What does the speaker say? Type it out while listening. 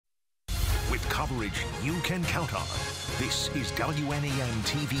with coverage you can count on. This is WNEM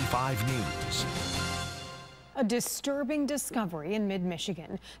TV5 News. A disturbing discovery in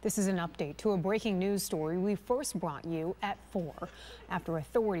mid-Michigan. This is an update to a breaking news story we first brought you at 4 after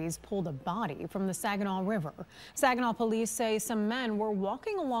authorities pulled a body from the Saginaw River. Saginaw police say some men were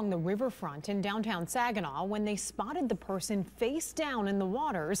walking along the riverfront in downtown Saginaw when they spotted the person face down in the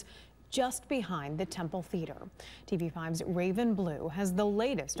waters just behind the Temple Theater. TV5's Raven Blue has the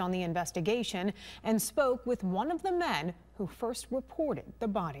latest on the investigation and spoke with one of the men who first reported the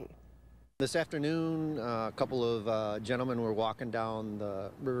body. This afternoon, a couple of gentlemen were walking down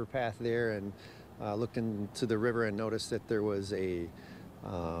the river path there and looked into the river and noticed that there was a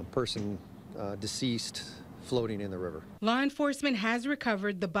person deceased floating in the river. Law enforcement has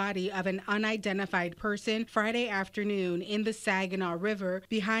recovered the body of an unidentified person Friday afternoon in the Saginaw River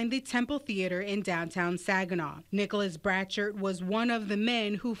behind the Temple Theater in downtown Saginaw. Nicholas Bratchert was one of the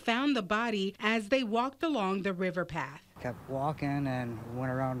men who found the body as they walked along the river path. Kept walking and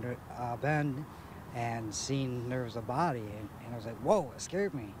went around a bend and seen there was a body, and I was like, whoa, it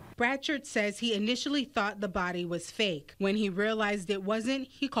scared me. Bratchert says he initially thought the body was fake. When he realized it wasn't,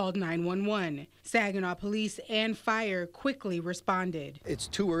 he called 911. Saginaw police and fire quickly responded. It's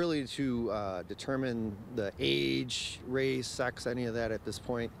too early to determine the age, race, sex, any of that at this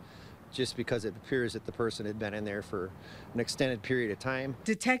point, just because it appears that the person had been in there for an extended period of time.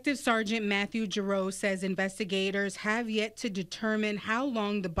 Detective Sergeant Matthew Giroux says investigators have yet to determine how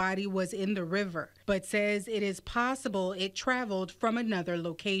long the body was in the river, but says it is possible it traveled from another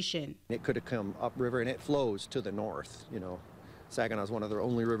location. It could have come upriver, and it flows to the north. You know, Saginaw is one of the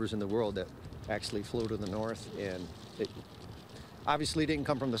only rivers in the world that actually flow to the north, and it obviously didn't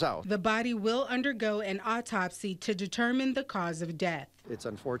come from the south. The body will undergo an autopsy to determine the cause of death. It's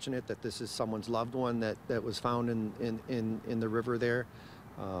unfortunate that this is someone's loved one that was found in the river there.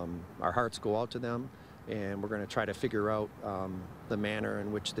 Our hearts go out to them, and we're going to try to figure out the manner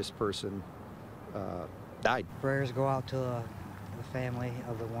in which this person died. Prayers go out to the family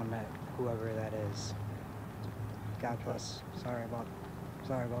of the one that, whoever that is. God bless. Sorry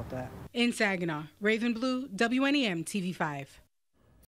about that. In Saginaw, Raven Blue, WNEM TV5.